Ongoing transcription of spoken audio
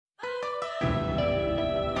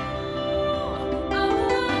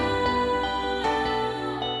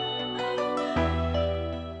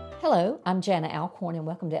Hello, I'm Jana Alcorn, and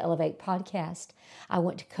welcome to Elevate Podcast. I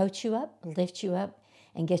want to coach you up, lift you up,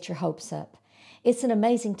 and get your hopes up. It's an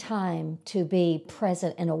amazing time to be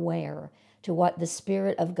present and aware to what the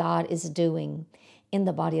Spirit of God is doing in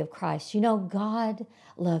the body of Christ. You know, God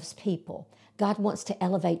loves people. God wants to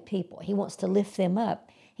elevate people. He wants to lift them up.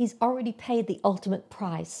 He's already paid the ultimate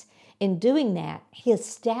price. In doing that, He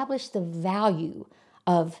established the value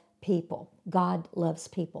of people. God loves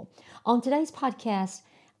people. On today's podcast,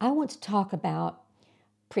 I want to talk about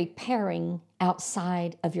preparing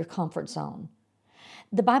outside of your comfort zone.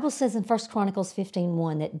 The Bible says in 1 Chronicles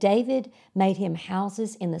 15:1 that David made him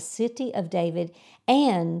houses in the city of David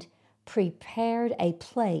and prepared a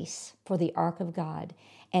place for the ark of God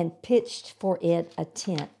and pitched for it a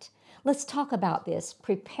tent. Let's talk about this,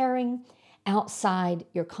 preparing outside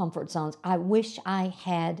your comfort zones. I wish I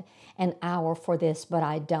had an hour for this, but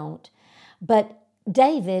I don't. But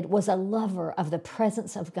David was a lover of the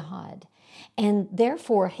presence of God, and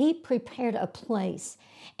therefore he prepared a place.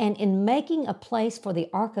 And in making a place for the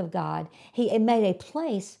ark of God, he made a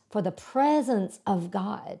place for the presence of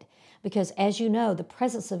God. Because as you know, the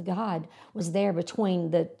presence of God was there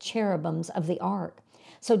between the cherubims of the ark.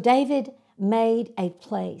 So David made a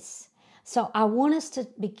place. So I want us to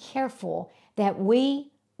be careful that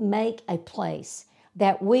we make a place,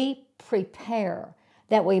 that we prepare,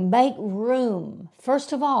 that we make room,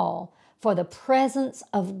 first of all, for the presence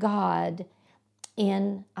of God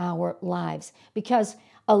in our lives. Because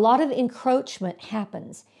a lot of encroachment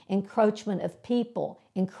happens, encroachment of people,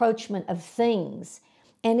 encroachment of things,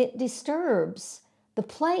 and it disturbs the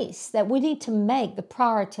place that we need to make the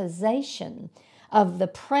prioritization of the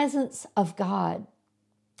presence of God.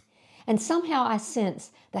 And somehow I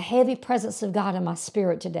sense the heavy presence of God in my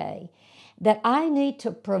spirit today, that I need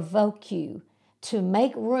to provoke you to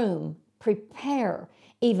make room, prepare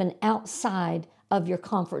even outside of your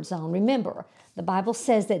comfort zone. Remember, the Bible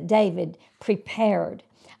says that David prepared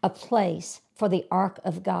a place for the ark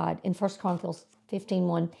of God in 1 Chronicles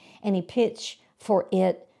 15:1, and he pitched for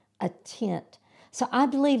it a tent. So I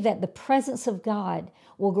believe that the presence of God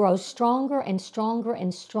will grow stronger and stronger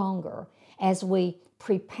and stronger as we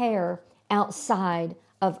prepare outside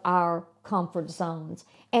of our comfort zones.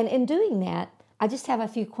 And in doing that, I just have a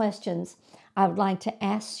few questions I would like to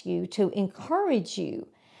ask you to encourage you,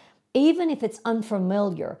 even if it's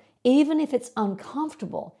unfamiliar, even if it's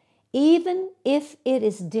uncomfortable, even if it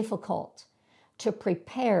is difficult, to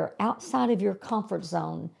prepare outside of your comfort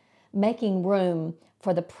zone, making room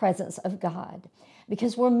for the presence of God.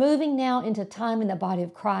 Because we're moving now into time in the body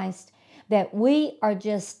of Christ that we are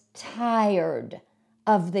just tired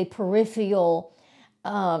of the peripheral,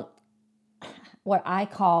 what I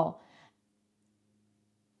call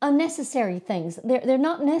unnecessary things. They're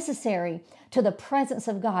not necessary to the presence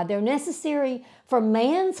of God. They're necessary for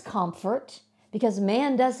man's comfort because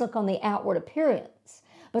man does look on the outward appearance,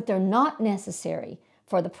 but they're not necessary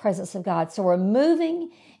for the presence of God. So we're moving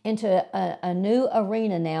into a new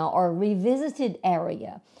arena now, or a revisited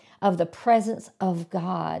area of the presence of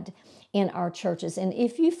God in our churches. And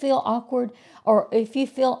if you feel awkward or if you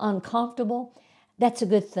feel uncomfortable, that's a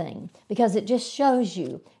good thing, because it just shows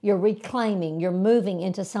you're reclaiming, you're moving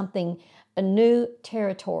into something, a new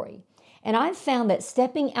territory. And I've found that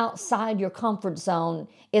stepping outside your comfort zone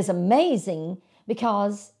is amazing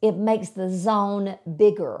because it makes the zone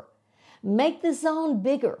bigger. Make the zone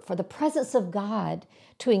bigger for the presence of God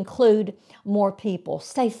to include more people.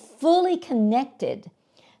 Stay fully connected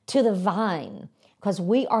to the vine because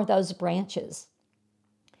we are those branches.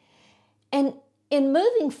 And in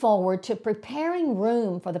moving forward to preparing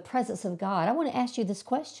room for the presence of God, I want to ask you this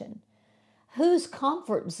question. Whose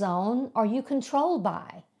comfort zone are you controlled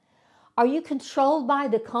by? Are you controlled by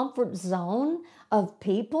the comfort zone of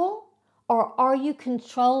people, or are you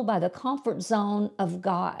controlled by the comfort zone of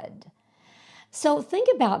God? So think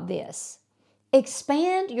about this.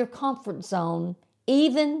 Expand your comfort zone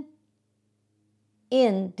even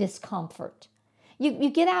in discomfort. You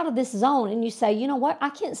get out of this zone and you say, you know what? I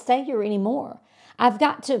can't stay here anymore. I've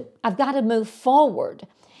got to move forward.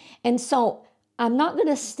 And so I'm not going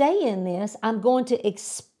to stay in this. I'm going to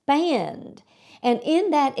expand. And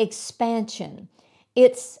in that expansion,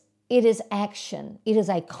 it is action. It is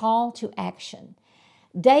a call to action.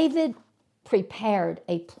 David prepared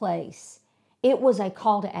a place. It was a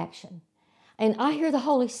call to action. And I hear the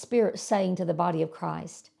Holy Spirit saying to the body of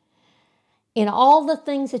Christ, in all the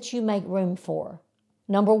things that you make room for,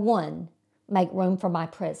 number one, make room for my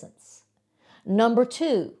presence. Number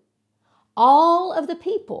two, all of the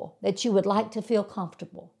people that you would like to feel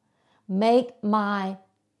comfortable, make my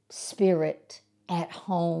spirit at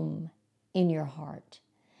home in your heart.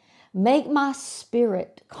 Make my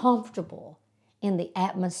spirit comfortable in the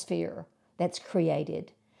atmosphere that's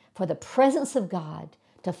created for the presence of God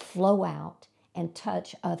to flow out and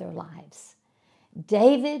touch other lives.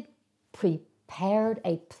 David prepared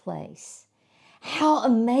a place. How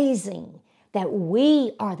amazing that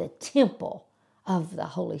we are the temple of the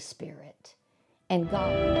Holy Spirit, and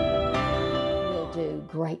God will do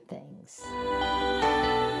great things.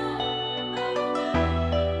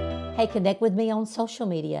 Hey, connect with me on social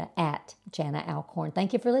media at Jana Alcorn.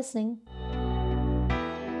 Thank you for listening.